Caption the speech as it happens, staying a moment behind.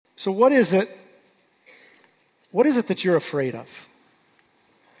So what is it that you're afraid of?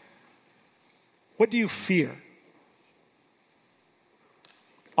 What do you fear?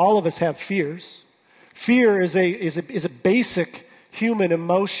 All of us have fears. Fear is a basic human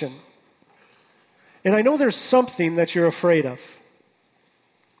emotion. And I know there's something that you're afraid of.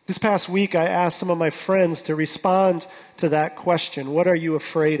 This past week, I asked some of my friends to respond to that question. What are you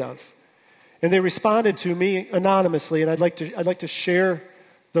afraid of? And they responded to me anonymously, and I'd like to share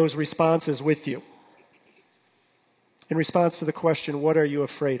those responses with you. In response to the question, what are you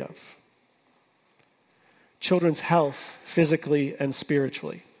afraid of? Children's health, physically and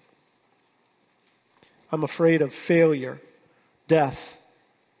spiritually. I'm afraid of failure, death,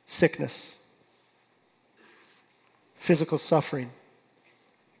 sickness, physical suffering,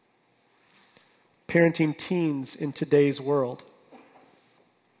 parenting teens in today's world,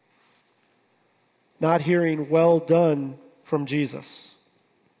 not hearing well done from Jesus.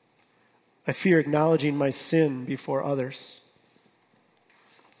 I fear acknowledging my sin before others.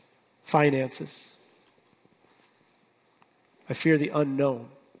 Finances. I fear the unknown.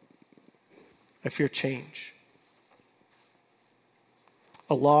 I fear change.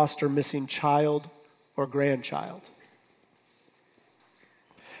 A lost or missing child or grandchild.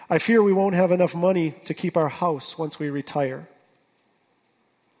 I fear we won't have enough money to keep our house once we retire.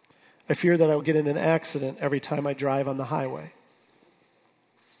 I fear that I will get in an accident every time I drive on the highway.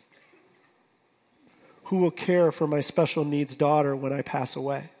 Who will care for my special needs daughter when I pass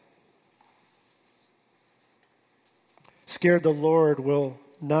away? Scared the Lord will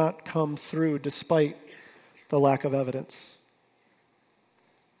not come through despite the lack of evidence.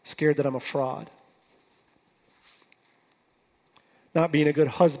 Scared that I'm a fraud. Not being a good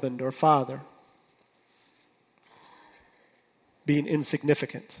husband or father. Being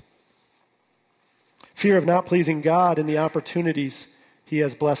insignificant. Fear of not pleasing God in the opportunities He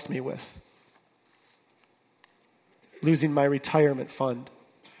has blessed me with. Losing my retirement fund.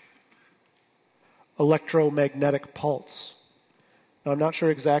 Electromagnetic pulse. Now, I'm not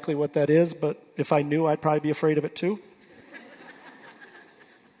sure exactly what that is, but if I knew, I'd probably be afraid of it too.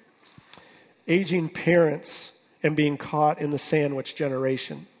 Aging parents and being caught in the sandwich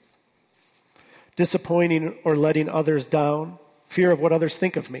generation. Disappointing or letting others down. Fear of what others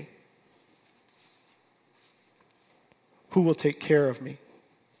think of me. Who will take care of me?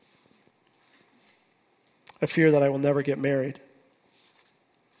 I fear that I will never get married.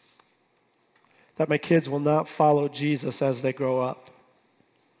 That my kids will not follow Jesus as they grow up.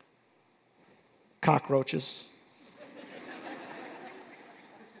 Cockroaches.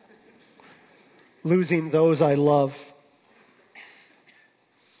 Losing those I love.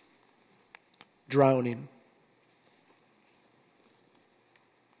 Drowning.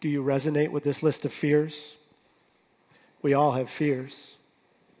 Do you resonate with this list of fears? We all have fears.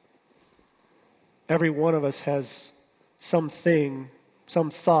 Every one of us has something,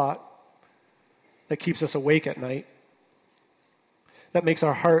 some thought that keeps us awake at night, that makes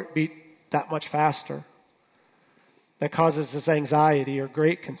our heart beat that much faster, that causes us anxiety or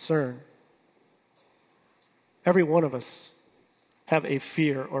great concern. Every one of us have a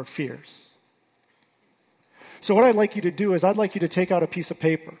fear or fears. So what I'd like you to do is I'd like you to take out a piece of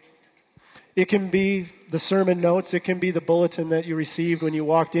paper. It can be the sermon notes. It can be the bulletin that you received when you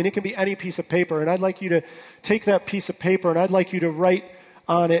walked in. It can be any piece of paper. And I'd like you to take that piece of paper and I'd like you to write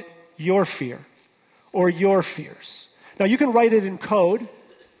on it your fear or your fears. Now, you can write it in code.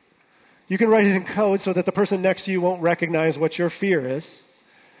 You can write it in code so that the person next to you won't recognize what your fear is.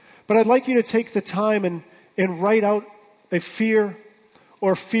 But I'd like you to take the time and write out a fear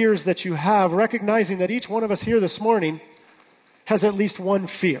or fears that you have, recognizing that each one of us here this morning has at least one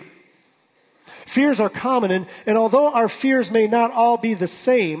fear. Fears are common, and although our fears may not all be the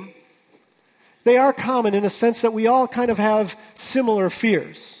same, they are common in a sense that we all kind of have similar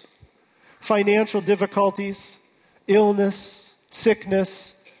fears. Financial difficulties, illness,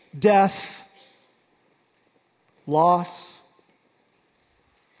 sickness, death, loss,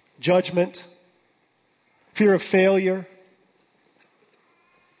 judgment, fear of failure.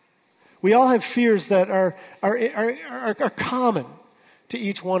 We all have fears that are common to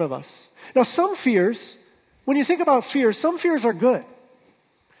each one of us. Now, some fears, when you think about fears, some fears are good.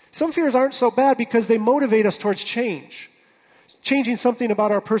 Some fears aren't so bad because they motivate us towards change. Changing something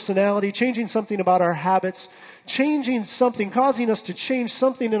about our personality, changing something about our habits, changing something, causing us to change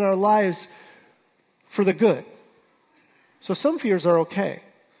something in our lives for the good. So some fears are okay.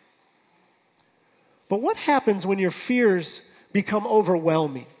 But what happens when your fears become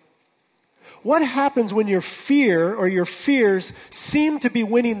overwhelming? What happens when your fear or your fears seem to be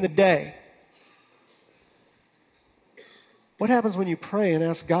winning the day? What happens when you pray and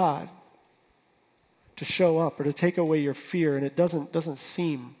ask God to show up or to take away your fear and it doesn't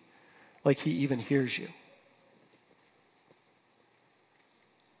seem like he even hears you?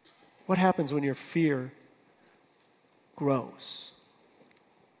 What happens when your fear grows?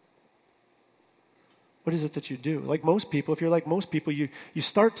 What is it that you do? Like most people, if you're like most people, you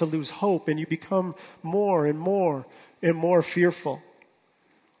start to lose hope and you become more and more and more fearful.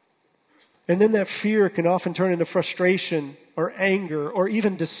 And then that fear can often turn into frustration or anger or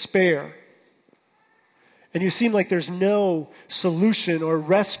even despair. And you seem like there's no solution or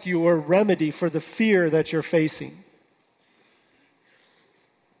rescue or remedy for the fear that you're facing.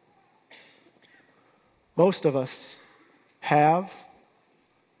 Most of us have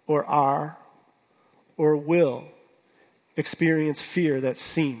or are or will experience fear that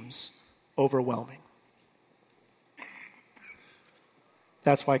seems overwhelming.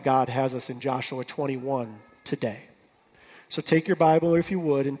 That's why God has us in Joshua 21 today. So take your Bible, if you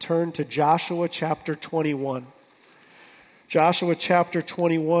would, and turn to Joshua chapter 21. Joshua chapter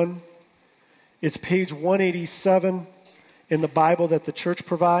 21. It's page 187 in the Bible that the church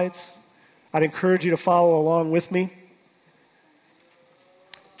provides. I'd encourage you to follow along with me.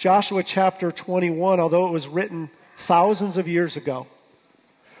 Joshua chapter 21, although it was written thousands of years ago,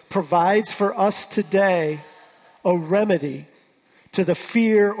 provides for us today a remedy to the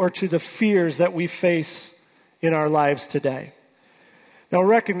fear or to the fears that we face in our lives today. Now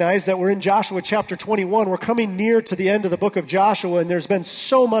recognize that we're in Joshua chapter 21. We're coming near to the end of the book of Joshua, and there's been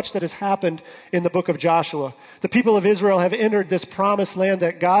so much that has happened in the book of Joshua. The people of Israel have entered this promised land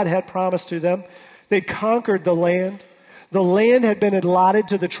that God had promised to them. They'd conquered the land. The land had been allotted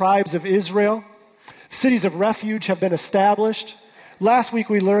to the tribes of Israel. Cities of refuge have been established. Last week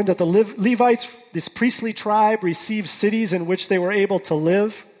we learned that the Levites, this priestly tribe, received cities in which they were able to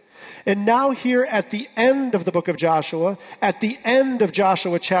live. And now here at the end of the book of Joshua, at the end of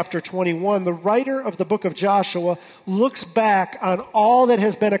Joshua chapter 21, the writer of the book of Joshua looks back on all that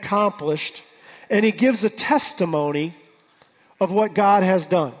has been accomplished, and he gives a testimony of what God has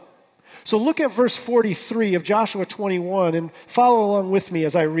done. So look at verse 43 of Joshua 21 and follow along with me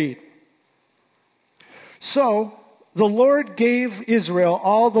as I read. So the Lord gave Israel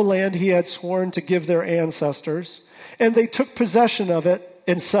all the land he had sworn to give their ancestors, and they took possession of it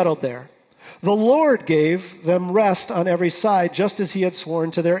and settled there. The Lord gave them rest on every side, just as he had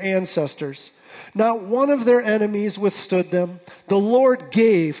sworn to their ancestors. Not one of their enemies withstood them. The Lord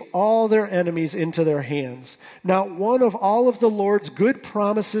gave all their enemies into their hands. Not one of all of the Lord's good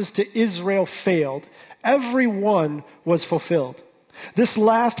promises to Israel failed. Every one was fulfilled. This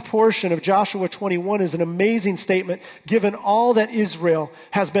last portion of Joshua 21 is an amazing statement given all that Israel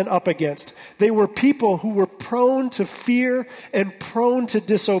has been up against. They were people who were prone to fear and prone to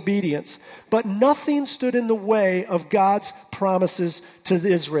disobedience, but nothing stood in the way of God's promises to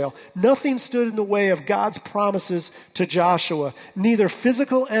Israel. Nothing stood in the way of God's promises to Joshua. Neither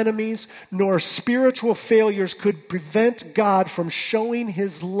physical enemies nor spiritual failures could prevent God from showing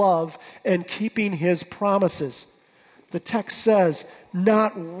his love and keeping his promises. The text says,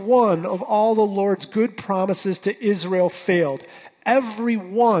 not one of all the Lord's good promises to Israel failed. Every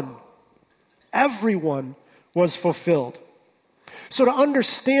one was fulfilled. So to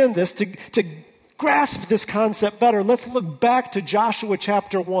understand this, to grasp this concept better, let's look back to Joshua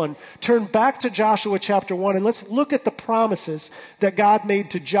chapter 1. Turn back to Joshua chapter 1 and let's look at the promises that God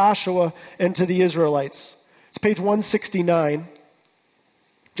made to Joshua and to the Israelites. It's page 169,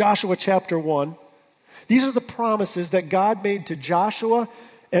 Joshua chapter 1. These are the promises that God made to Joshua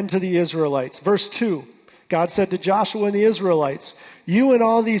and to the Israelites. Verse 2, God said to Joshua and the Israelites, you and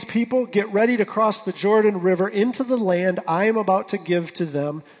all these people get ready to cross the Jordan River into the land I am about to give to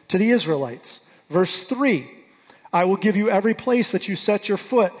them, to the Israelites. Verse 3, I will give you every place that you set your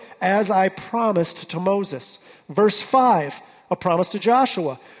foot, as I promised to Moses. Verse 5, a promise to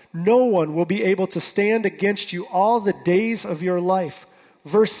Joshua, no one will be able to stand against you all the days of your life.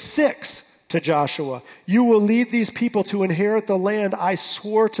 Verse 6, to Joshua, you will lead these people to inherit the land I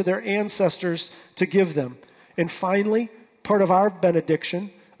swore to their ancestors to give them. And finally, part of our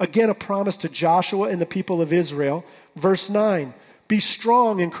benediction, again a promise to Joshua and the people of Israel. Verse 9, be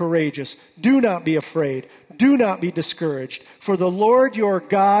strong and courageous. Do not be afraid. Do not be discouraged. For the Lord your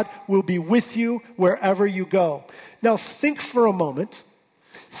God will be with you wherever you go. Now think for a moment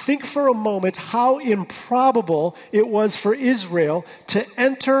how improbable it was for Israel to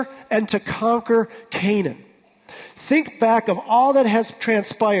enter and to conquer Canaan. Think back of all that has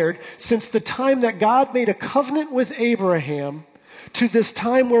transpired since the time that God made a covenant with Abraham to this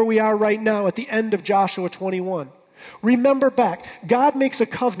time where we are right now at the end of Joshua 21. Remember back, God makes a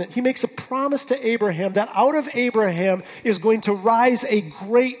covenant. He makes a promise to Abraham that out of Abraham is going to rise a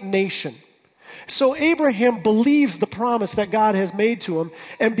great nation. So Abraham believes the promise that God has made to him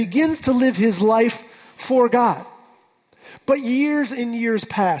and begins to live his life for God. But years and years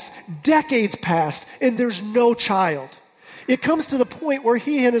pass, decades pass, and there's no child. It comes to the point where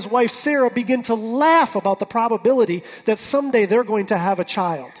he and his wife Sarah begin to laugh about the probability that someday they're going to have a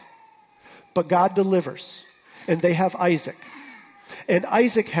child. But God delivers, and they have Isaac. And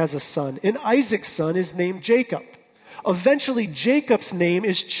Isaac has a son, and Isaac's son is named Jacob. Eventually, Jacob's name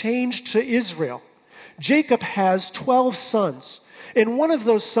is changed to Israel. Jacob has 12 sons, and one of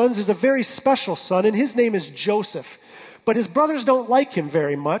those sons is a very special son, and his name is Joseph. But his brothers don't like him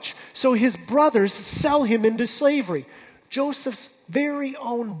very much, so his brothers sell him into slavery. Joseph's very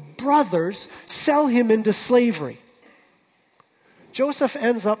own brothers sell him into slavery. Joseph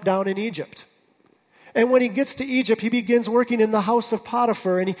ends up down in Egypt. And when he gets to Egypt, he begins working in the house of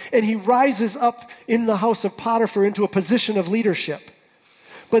Potiphar, and he rises up in the house of Potiphar into a position of leadership.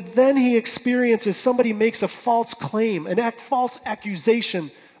 But then he experiences somebody makes a false claim, a false accusation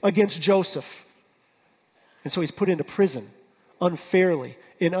against Joseph. And so he's put into prison unfairly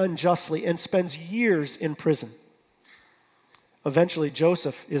and unjustly and spends years in prison. Eventually,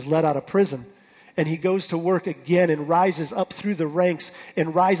 Joseph is let out of prison, and he goes to work again and rises up through the ranks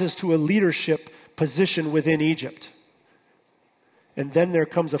and rises to a leadership position within Egypt. And then there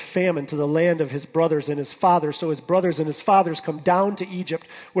comes a famine to the land of his brothers and his father. So his brothers and his fathers come down to Egypt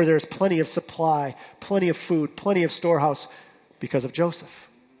where there's plenty of supply, plenty of food, plenty of storehouse because of Joseph.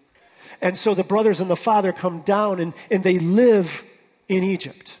 And so the brothers and the father come down and they live in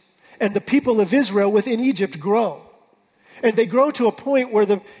Egypt. And the people of Israel within Egypt grow. And they grow to a point where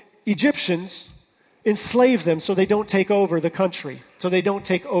the Egyptians enslave them so they don't take over the country, so they don't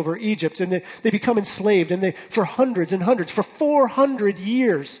take over Egypt. And they become enslaved. And for hundreds and hundreds, for 400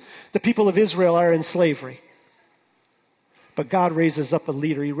 years, the people of Israel are in slavery. But God raises up a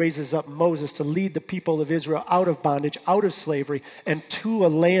leader. He raises up Moses to lead the people of Israel out of bondage, out of slavery, and to a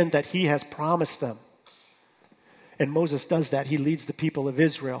land that he has promised them. And Moses does that. He leads the people of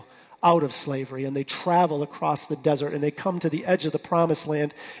Israel out of slavery, and they travel across the desert, and they come to the edge of the promised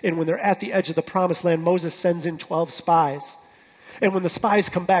land. And when they're at the edge of the promised land, Moses sends in 12 spies. And when the spies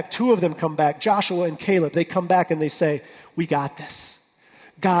come back, 2 of them come back, Joshua and Caleb. They come back and they say, we got this.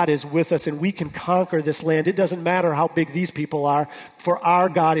 God is with us, and we can conquer this land. It doesn't matter how big these people are, for our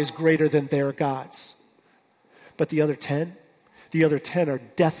God is greater than their gods. But the other 10 are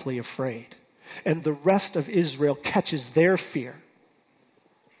deathly afraid. And the rest of Israel catches their fear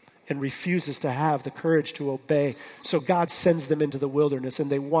and refuses to have the courage to obey. So God sends them into the wilderness,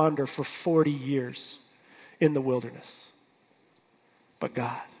 and they wander for 40 years in the wilderness. But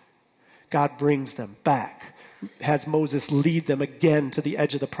God brings them back, has Moses lead them again to the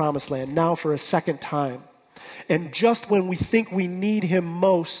edge of the promised land, now for a second time. And just when we think we need him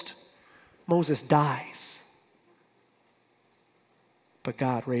most, Moses dies. But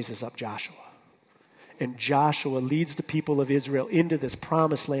God raises up Joshua. And Joshua leads the people of Israel into this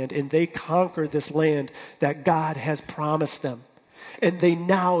promised land, and they conquer this land that God has promised them. And they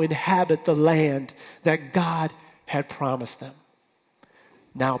now inhabit the land that God had promised them.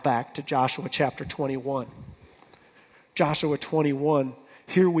 Now back to Joshua chapter 21. Joshua 21,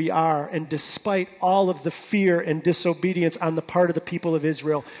 here we are, and despite all of the fear and disobedience on the part of the people of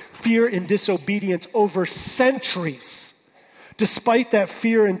Israel, fear and disobedience over centuries, despite that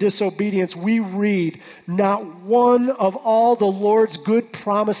fear and disobedience, we read, not one of all the Lord's good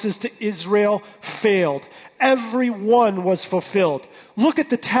promises to Israel failed. Every one was fulfilled. Look at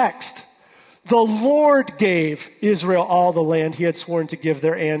the text. The Lord gave Israel all the land he had sworn to give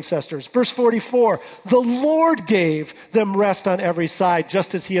their ancestors. Verse 44, the Lord gave them rest on every side,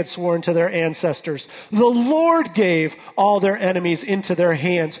 just as he had sworn to their ancestors. The Lord gave all their enemies into their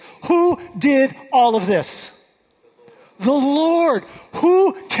hands. Who did all of this? The Lord,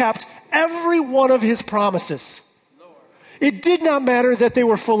 who kept every one of his promises. It did not matter that they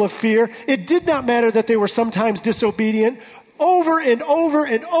were full of fear. It did not matter that they were sometimes disobedient. Over and over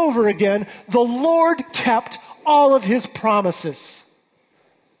and over again, the Lord kept all of his promises.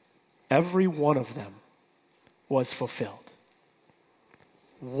 Every one of them was fulfilled.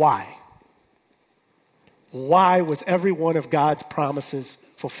 Why? Why was every one of God's promises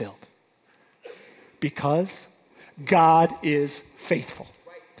fulfilled? Because God is faithful.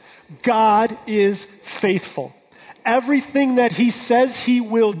 God is faithful. Everything that he says he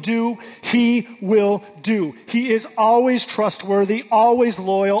will do, he will do. He is always trustworthy, always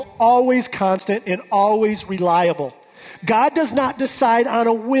loyal, always constant, and always reliable. God does not decide on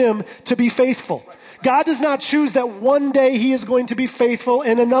a whim to be faithful. God does not choose that one day he is going to be faithful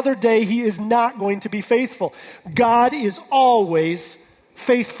and another day he is not going to be faithful. God is always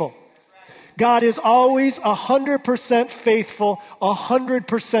faithful. God is always 100% faithful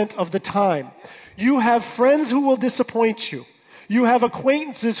 100% of the time. You have friends who will disappoint you. You have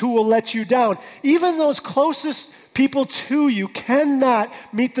acquaintances who will let you down. Even those closest people to you cannot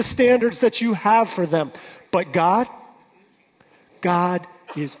meet the standards that you have for them. But God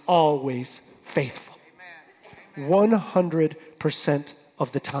is always faithful. 100%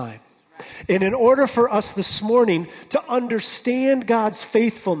 of the time. And in order for us this morning to understand God's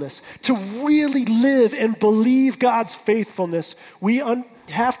faithfulness, to really live and believe God's faithfulness, we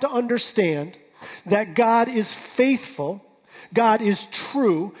have to understand that God is faithful, God is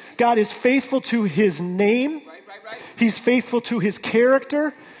true, God is faithful to his name, he's faithful to his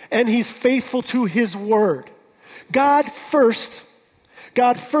character, and he's faithful to his word. God first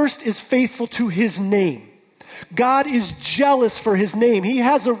is faithful to his name. God is jealous for his name. He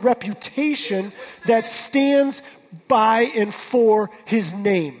has a reputation that stands by and for his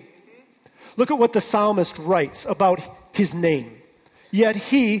name. Look at what the psalmist writes about his name. Yet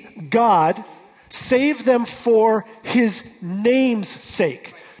he, God, saved them for his name's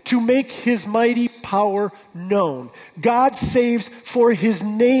sake, to make his mighty power known. God saves for his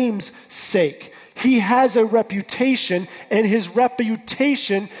name's sake. He has a reputation, and his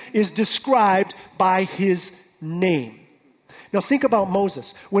reputation is described by his name. Now think about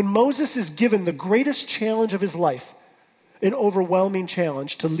Moses. When Moses is given the greatest challenge of his life, an overwhelming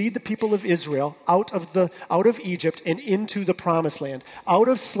challenge to lead the people of Israel out of Egypt and into the promised land, out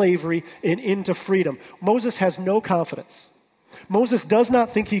of slavery and into freedom, Moses has no confidence. Moses does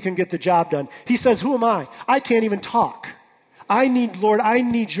not think he can get the job done. He says, "Who am I? I can't even talk. Lord, I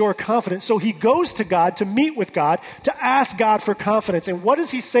need your confidence." So he goes to God to meet with God, to ask God for confidence. And what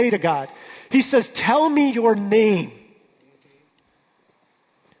does he say to God? He says, "Tell me your name."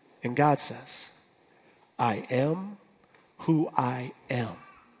 And God says, "I am who I am."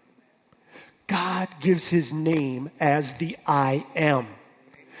 God gives his name as the I am.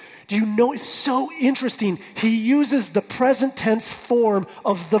 Do you know, it's so interesting. He uses the present tense form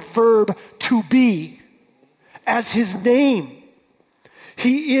of the verb to be as his name.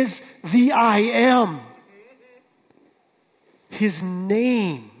 He is the I am. His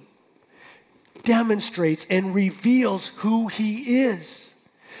name demonstrates and reveals who he is.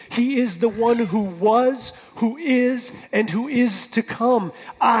 He is the one who was, who is, and who is to come.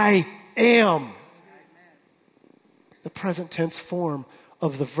 I am. The present tense form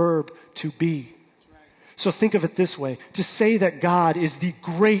of the verb to be. So think of it this way. To say that God is the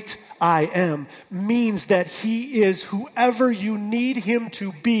great I am means that he is whoever you need him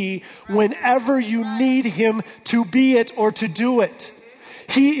to be whenever you need him to be it or to do it.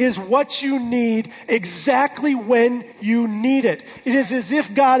 He is what you need exactly when you need it. It is as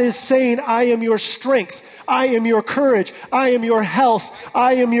if God is saying, "I am your strength. I am your courage. I am your health.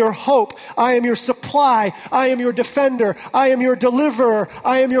 I am your hope. I am your supply. I am your defender. I am your deliverer.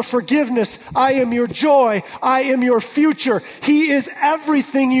 I am your forgiveness. I am your joy. I am your future." He is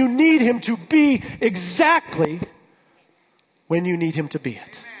everything you need him to be exactly when you need him to be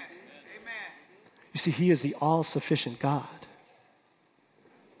it. You see, he is the all-sufficient God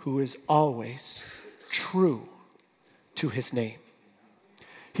who is always true to his name.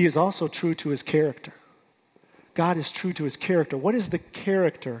 He is also true to his character. God is true to his character. What is the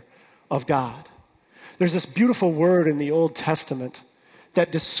character of God? There's this beautiful word in the Old Testament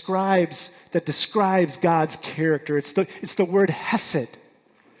that describes God's character. It's the word hesed.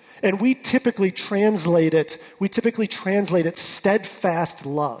 And we typically translate it steadfast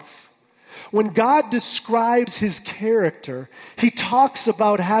love. When God describes his character, he talks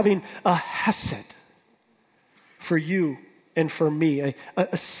about having a hesed for you and for me,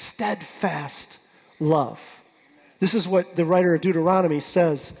 a steadfast love. This is what the writer of Deuteronomy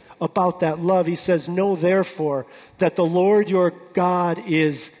says about that love. He says, "Know therefore that the Lord your God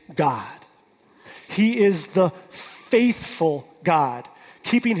is God. He is the faithful God,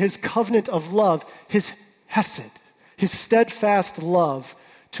 keeping his covenant of love, his hesed, his steadfast love,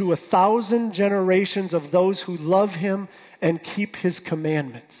 to 1,000 generations of those who love him and keep his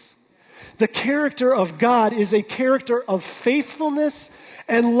commandments." The character of God is a character of faithfulness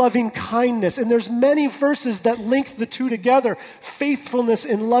and loving kindness. And there's many verses that link the two together. Faithfulness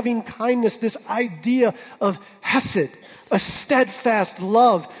and loving kindness, this idea of hesed, a steadfast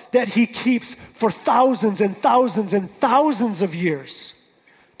love that he keeps for thousands and thousands and thousands of years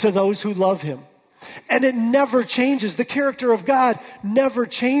to those who love him. And it never changes. The character of God never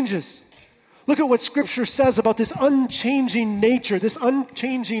changes. Look at what Scripture says about this unchanging nature, this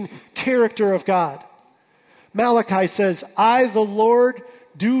unchanging character of God. Malachi says, I, the Lord,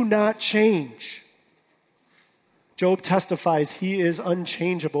 do not change. Job testifies he is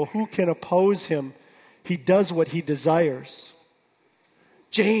unchangeable. Who can oppose him? He does what he desires.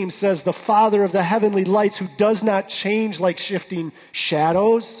 James says, the Father of the heavenly lights, who does not change like shifting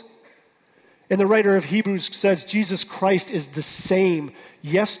shadows. And the writer of Hebrews says, Jesus Christ is the same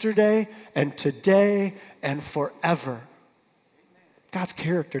yesterday and today and forever. God's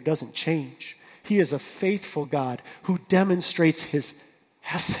character doesn't change. He is a faithful God who demonstrates his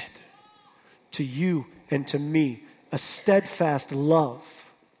hesed to you and to me, a steadfast love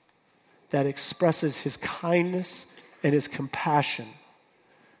that expresses his kindness and his compassion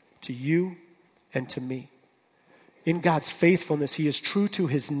to you and to me. In God's faithfulness, he is true to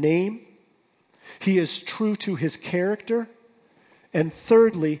his name. He is true to his character. And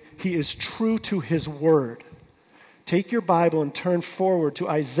thirdly, he is true to his word. Take your Bible and turn forward to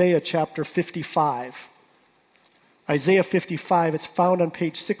Isaiah chapter 55. Isaiah 55, it's found on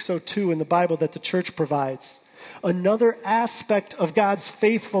page 602 in the Bible that the church provides. Another aspect of God's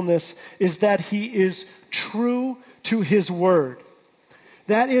faithfulness is that he is true to his word.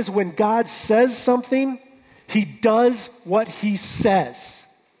 That is, when God says something, he does what he says.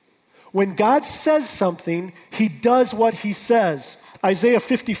 When God says something, he does what he says. Isaiah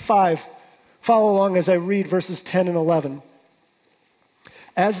 55, follow along as I read verses 10 and 11.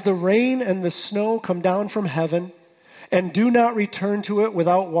 As the rain and the snow come down from heaven, and do not return to it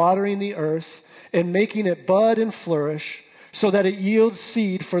without watering the earth, and making it bud and flourish, so that it yields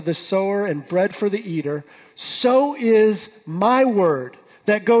seed for the sower and bread for the eater, so is my word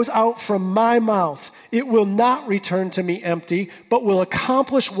that goes out from my mouth. It will not return to me empty, but will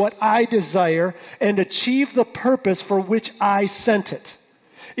accomplish what I desire and achieve the purpose for which I sent it.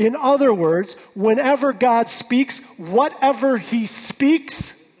 In other words, whenever God speaks, whatever he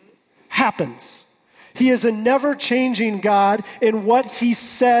speaks happens. He is a never-changing God, and what he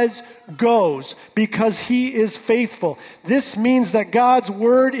says goes because he is faithful. This means that God's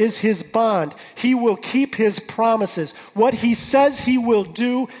word is his bond. He will keep his promises. What he says he will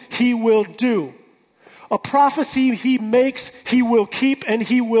do, he will do. A prophecy he makes, he will keep and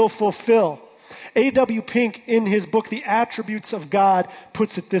he will fulfill. A.W. Pink, in his book, The Attributes of God,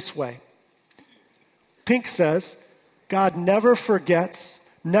 puts it this way. Pink says, God never forgets,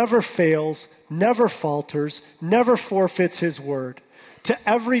 never fails, never falters, never forfeits his word. To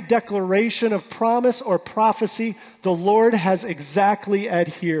every declaration of promise or prophecy, the Lord has exactly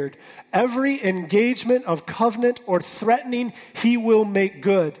adhered. Every engagement of covenant or threatening, he will make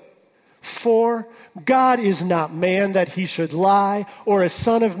good. For God is not man that he should lie, or a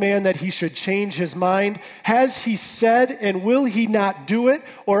son of man that he should change his mind. Has he said, and will he not do it?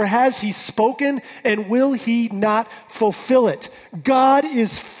 Or has he spoken, and will he not fulfill it? God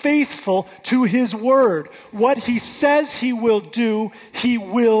is faithful to his word. What he says he will do, he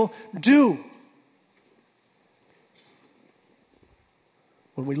will do.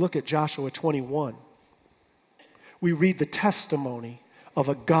 When we look at Joshua 21, we read the testimony of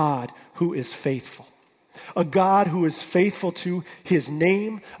a God who is faithful. A God who is faithful to his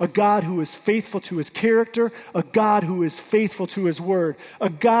name, a God who is faithful to his character, a God who is faithful to his word, a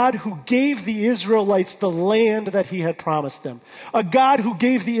God who gave the Israelites the land that he had promised them, a God who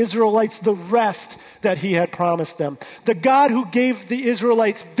gave the Israelites the rest that he had promised them, the God who gave the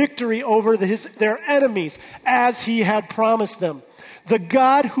Israelites victory over their enemies as he had promised them, the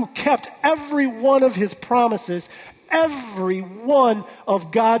God who kept every one of his promises. Every one of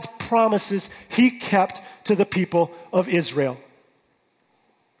God's promises he kept to the people of Israel.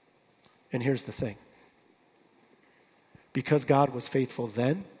 And here's the thing. Because God was faithful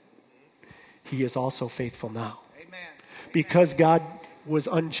then, he is also faithful now. Amen. Because God was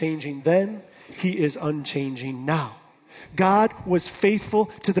unchanging then, he is unchanging now. God was faithful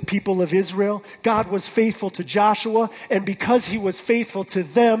to the people of Israel. God was faithful to Joshua. And because he was faithful to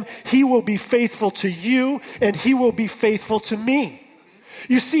them, he will be faithful to you and he will be faithful to me.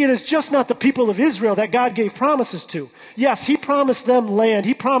 You see, it is just not the people of Israel that God gave promises to. Yes, he promised them land.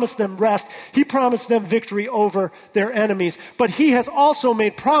 He promised them rest. He promised them victory over their enemies. But he has also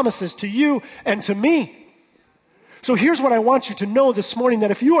made promises to you and to me. So here's what I want you to know this morning,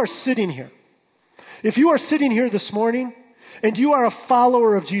 that if you are sitting here this morning, and you are a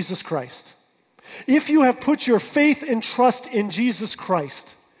follower of Jesus Christ, if you have put your faith and trust in Jesus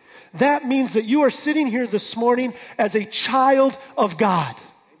Christ, that means that you are sitting here this morning as a child of God.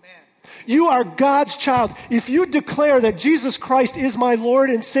 Amen. You are God's child. If you declare that Jesus Christ is my Lord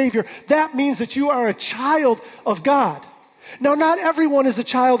and Savior, that means that you are a child of God. Now, not everyone is a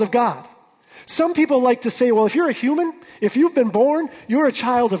child of God. Some people like to say, well, if you're a human, if you've been born, you're a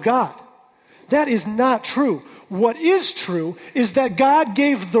child of God. That is not true. What is true is that God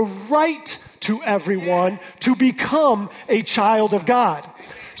gave the right to everyone to become a child of God.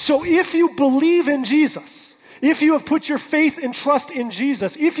 So if you believe in Jesus, if you have put your faith and trust in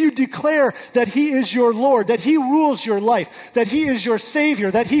Jesus, if you declare that he is your Lord, that he rules your life, that he is your Savior,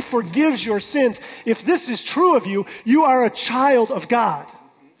 that he forgives your sins, if this is true of you, you are a child of God.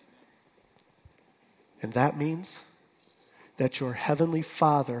 And that means that your heavenly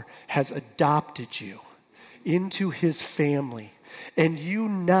Father has adopted you into his family. And you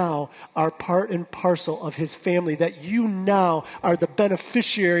now are part and parcel of his family, that you now are the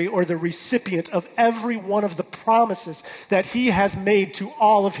beneficiary or the recipient of every one of the promises that he has made to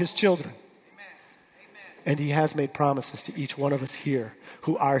all of his children. Amen. And he has made promises to each one of us here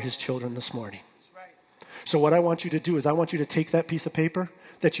who are his children this morning. Right. So what I want you to do is I want you to take that piece of paper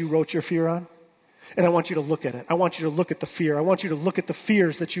that you wrote your fear on, and I want you to look at it. I want you to look at the fear. I want you to look at the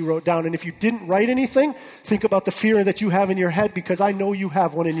fears that you wrote down. And if you didn't write anything, think about the fear that you have in your head, because I know you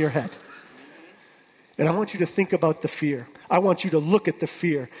have one in your head. And I want you to think about the fear. I want you to look at the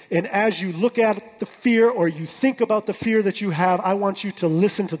fear. And as you look at the fear or you think about the fear that you have, I want you to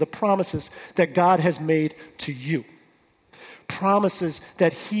listen to the promises that God has made to you. Promises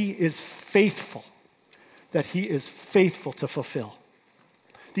that he is faithful to fulfill.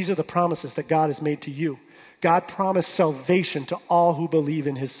 These are the promises that God has made to you. God promised salvation to all who believe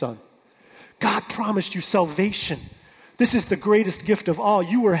in his Son. God promised you salvation. This is the greatest gift of all.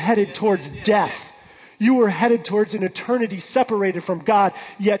 You were headed towards death. You were headed towards an eternity separated from God,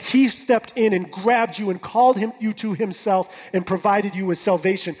 yet he stepped in and grabbed you and called you to himself and provided you with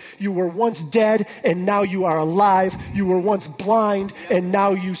salvation. You were once dead and now you are alive. You were once blind and now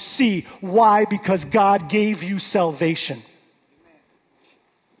you see. Why? Because God gave you salvation.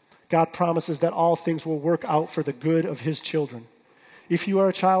 God promises that all things will work out for the good of his children. If you are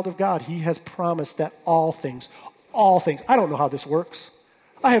a child of God, he has promised that all things, I don't know how this works.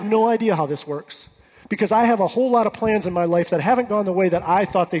 I have no idea how this works, because I have a whole lot of plans in my life that haven't gone the way that I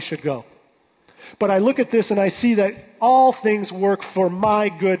thought they should go. But I look at this and I see that all things work for my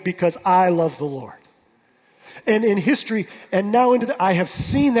good because I love the Lord. And in history, and now I have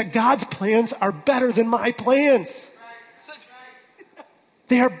seen that God's plans are better than my plans.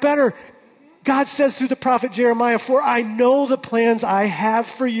 They are better. God says through the prophet Jeremiah, for I know the plans I have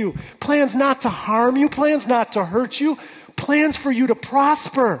for you. Plans not to harm you, plans not to hurt you, plans for you to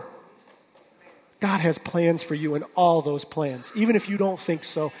prosper. God has plans for you, and all those plans, even if you don't think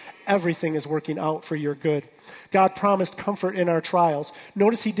so, everything is working out for your good. God promised comfort in our trials.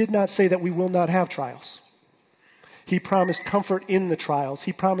 Notice he did not say that we will not have trials. He promised comfort in the trials.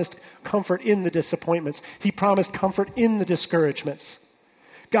 He promised comfort in the disappointments. He promised comfort in the discouragements.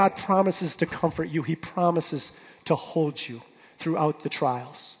 God promises to comfort you. He promises to hold you throughout the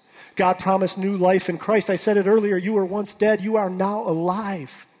trials. God promised new life in Christ. I said it earlier, you were once dead. You are now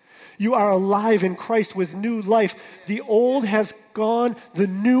alive. You are alive in Christ with new life. The old has gone. The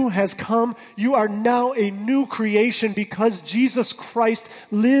new has come. You are now a new creation because Jesus Christ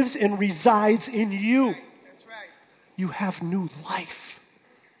lives and resides in you. That's right. You have new life.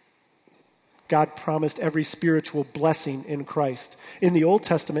 God promised every spiritual blessing in Christ. In the Old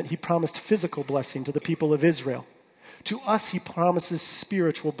Testament, he promised physical blessing to the people of Israel. To us, he promises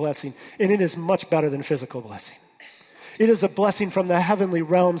spiritual blessing, and it is much better than physical blessing. It is a blessing from the heavenly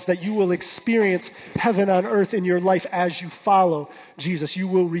realms that you will experience heaven on earth in your life as you follow Jesus. You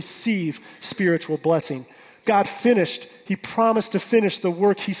will receive spiritual blessing. God finished. He promised to finish the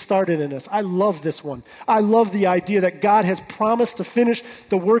work he started in us. I love this one. I love the idea that God has promised to finish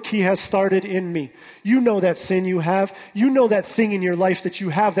the work he has started in me. You know that sin you have. You know that thing in your life that you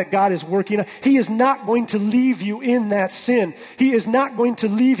have that God is working on. He is not going to leave you in that sin. He is not going to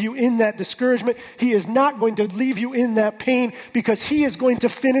leave you in that discouragement. He is not going to leave you in that pain, because he is going to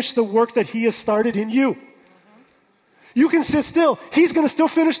finish the work that he has started in you. You can sit still. He's going to still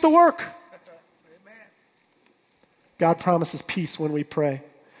finish the work. God promises peace when we pray.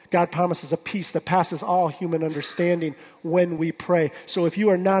 God promises a peace that passes all human understanding when we pray. So if you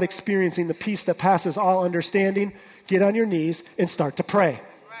are not experiencing the peace that passes all understanding, get on your knees and start to pray.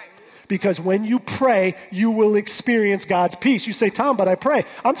 Because when you pray, you will experience God's peace. You say, Tom, but I pray.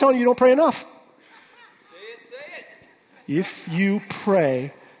 I'm telling you don't pray enough. Say it. If you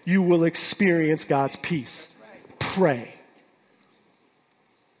pray, you will experience God's peace. Pray.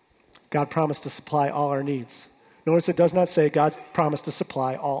 God promised to supply all our needs. Notice it does not say God promised to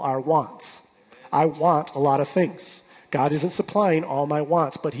supply all our wants. I want a lot of things. God isn't supplying all my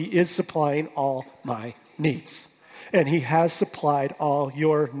wants, but he is supplying all my needs. And he has supplied all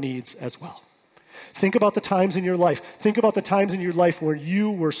your needs as well. Think about the times in your life. Think about the times in your life where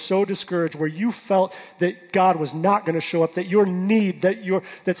you were so discouraged, where you felt that God was not going to show up, that your need,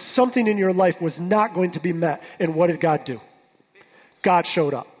 that something in your life was not going to be met. And what did God do? God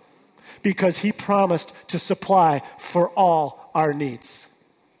showed up because he promised to supply for all our needs.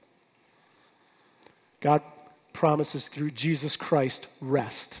 God promises through Jesus Christ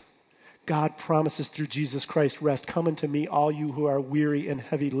rest. God promises through Jesus Christ rest. Come unto me, all you who are weary and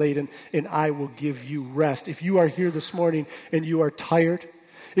heavy laden, and I will give you rest. If you are here this morning and you are tired,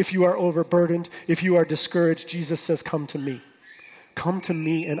 if you are overburdened, if you are discouraged, Jesus says, come to me. Come to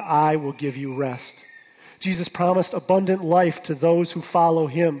me and I will give you rest. Jesus promised abundant life to those who follow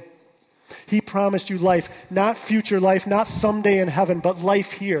him. He promised you life, not future life, not someday in heaven, but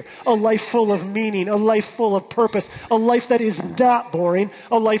life here. A life full of meaning, a life full of purpose, a life that is not boring,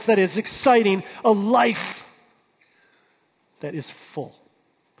 a life that is exciting, a life that is full.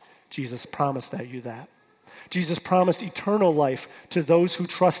 Jesus promised that. Jesus promised eternal life to those who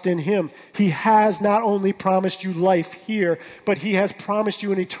trust in him. He has not only promised you life here, but he has promised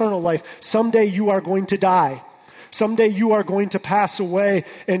you an eternal life. Someday you are going to die. Someday you are going to pass away,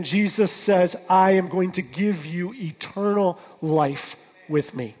 and Jesus says, I am going to give you eternal life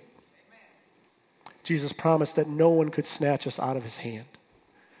with me. Jesus promised that no one could snatch us out of his hand.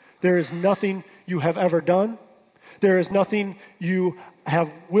 There is nothing you have ever done. There is nothing you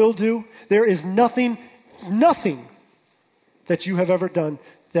will do. There is nothing that you have ever done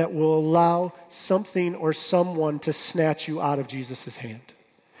that will allow something or someone to snatch you out of Jesus' hand.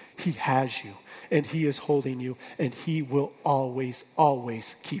 He has you. And he is holding you, and he will always,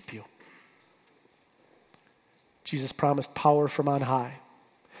 always keep you. Jesus promised power from on high.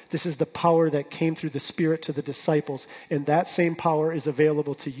 This is the power that came through the Spirit to the disciples, and that same power is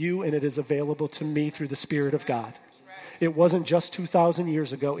available to you, and it is available to me through the Spirit of God. It wasn't just 2,000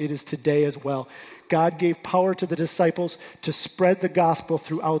 years ago. It is today as well. God gave power to the disciples to spread the gospel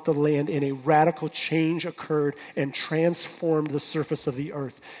throughout the land, and a radical change occurred and transformed the surface of the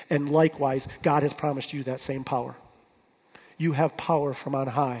earth. And likewise, God has promised you that same power. You have power from on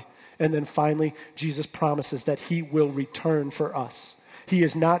high. And then finally, Jesus promises that he will return for us. He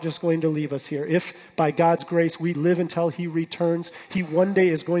is not just going to leave us here. If, by God's grace, we live until he returns, he one day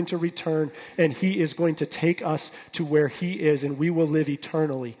is going to return, and he is going to take us to where he is, and we will live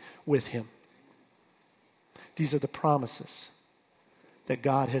eternally with him. These are the promises that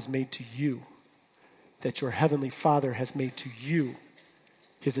God has made to you, that your heavenly Father has made to you,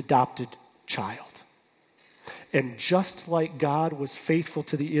 his adopted child. And just like God was faithful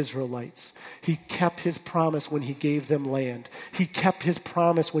to the Israelites, he kept his promise when he gave them land. He kept his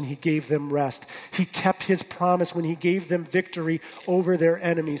promise when he gave them rest. He kept his promise when he gave them victory over their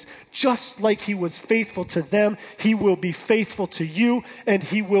enemies. Just like he was faithful to them, he will be faithful to you, and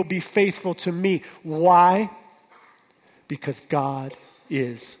he will be faithful to me. Why? Because God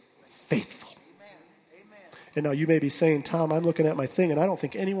is faithful. And now you may be saying, Tom, I'm looking at my thing, and I don't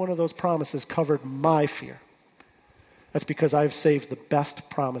think any one of those promises covered my fear. That's because I've saved the best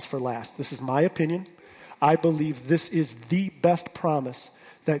promise for last. This is my opinion. I believe this is the best promise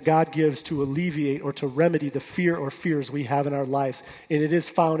that God gives to alleviate or to remedy the fear or fears we have in our lives. And it is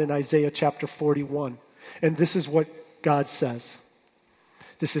found in Isaiah chapter 41. And this is what God says.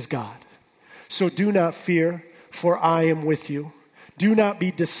 This is God. So do not fear, for I am with you. Do not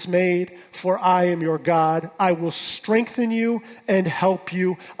be dismayed, for I am your God. I will strengthen you and help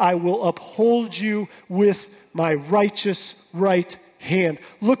you. I will uphold you with my righteous right hand.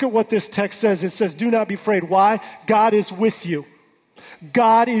 Look at what this text says. It says, do not be afraid. Why? God is with you.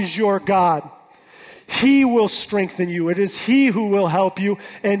 God is your God. He will strengthen you. It is he who will help you,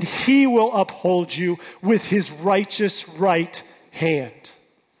 and he will uphold you with his righteous right hand.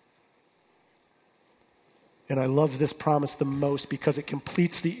 And I love this promise the most because it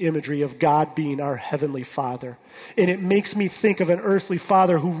completes the imagery of God being our heavenly Father. And it makes me think of an earthly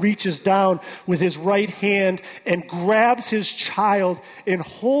father who reaches down with his right hand and grabs his child and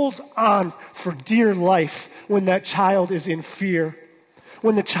holds on for dear life when that child is in fear.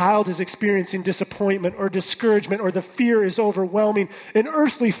 When the child is experiencing disappointment or discouragement or the fear is overwhelming, an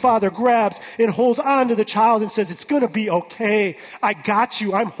earthly father grabs and holds on to the child and says, it's going to be okay. I got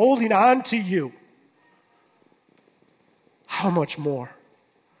you. I'm holding on to you. How much more?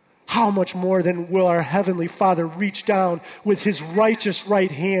 How much more then will our Heavenly Father reach down with his righteous right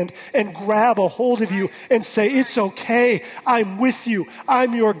hand and grab a hold of you and say, it's okay, I'm with you,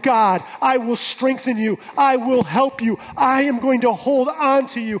 I'm your God, I will strengthen you, I will help you, I am going to hold on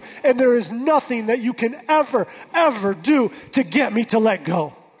to you, and there is nothing that you can ever, ever do to get me to let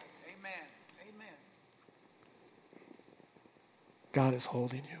go. Amen. Amen. God is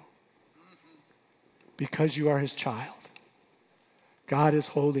holding you. because you are his child, God is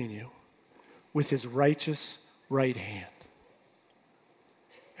holding you with his righteous right hand.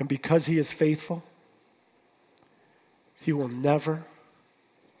 And because he is faithful, he will never,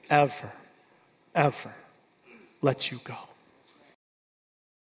 ever, ever let you go.